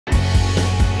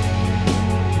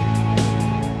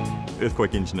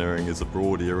Earthquake engineering is a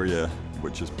broad area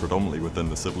which is predominantly within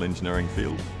the civil engineering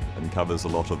field and covers a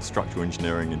lot of structural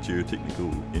engineering and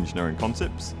geotechnical engineering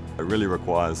concepts. It really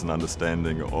requires an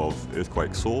understanding of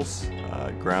earthquake source,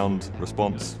 ground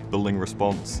response, building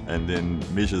response, and then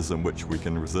measures in which we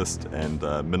can resist and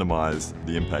minimise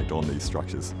the impact on these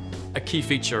structures. A key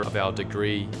feature of our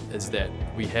degree is that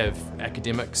we have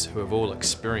academics who have all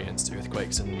experienced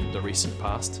earthquakes in the recent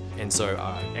past and so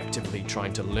are actively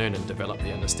trying to learn and develop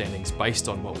the understandings based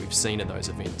on what we've seen in those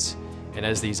events. And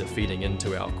as these are feeding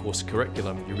into our course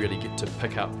curriculum, you really get to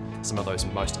pick up some of those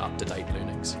most up-to-date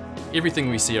learnings. Everything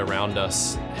we see around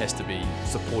us has to be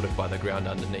supported by the ground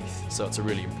underneath, so it's a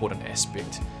really important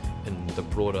aspect in the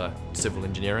broader civil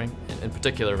engineering, and in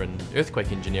particular in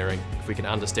earthquake engineering. If we can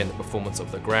understand the performance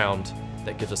of the ground,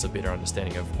 that gives us a better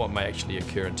understanding of what may actually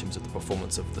occur in terms of the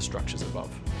performance of the structures above.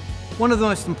 One of the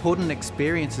most important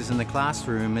experiences in the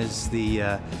classroom is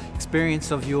the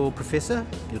experience of your professor,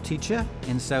 your teacher,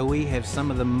 and so we have some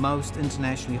of the most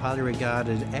internationally highly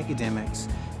regarded academics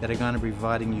that are going to be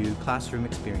providing you classroom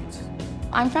experience.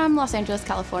 I'm from Los Angeles,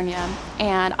 California,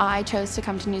 and I chose to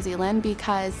come to New Zealand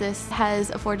because this has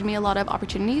afforded me a lot of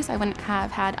opportunities I wouldn't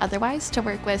have had otherwise to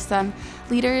work with some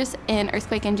leaders in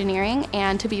earthquake engineering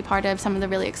and to be part of some of the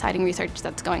really exciting research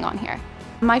that's going on here.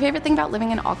 My favorite thing about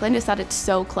living in Auckland is that it's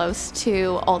so close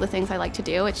to all the things I like to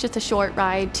do. It's just a short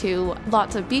ride to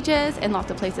lots of beaches and lots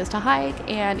of places to hike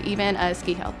and even a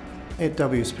ski hill. At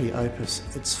WSP Opus,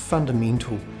 it's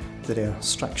fundamental that our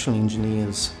structural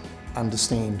engineers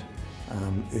understand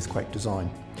earthquake design.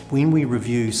 When we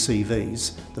review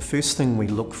CVs, the first thing we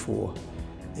look for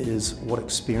is what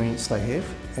experience they have,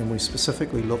 and we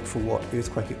specifically look for what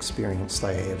earthquake experience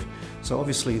they have. So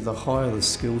obviously the higher the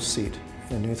skill set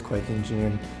in earthquake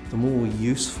engineering, the more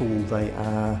useful they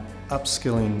are.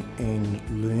 Upskilling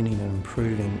and learning and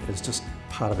improving is just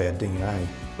part of our DNA.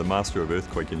 The Master of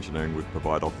Earthquake Engineering would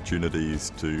provide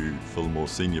opportunities to fill more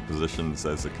senior positions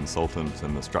as a consultant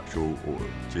in the structural or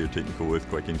geotechnical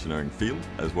earthquake engineering field,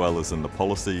 as well as in the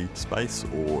policy space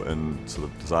or in sort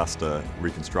of disaster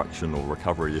reconstruction or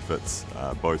recovery efforts,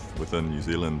 both within New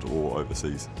Zealand or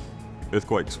overseas.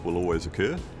 Earthquakes will always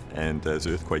occur, and as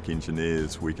earthquake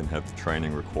engineers we can have the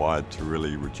training required to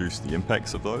really reduce the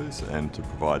impacts of those and to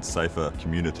provide safer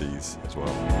communities as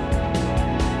well.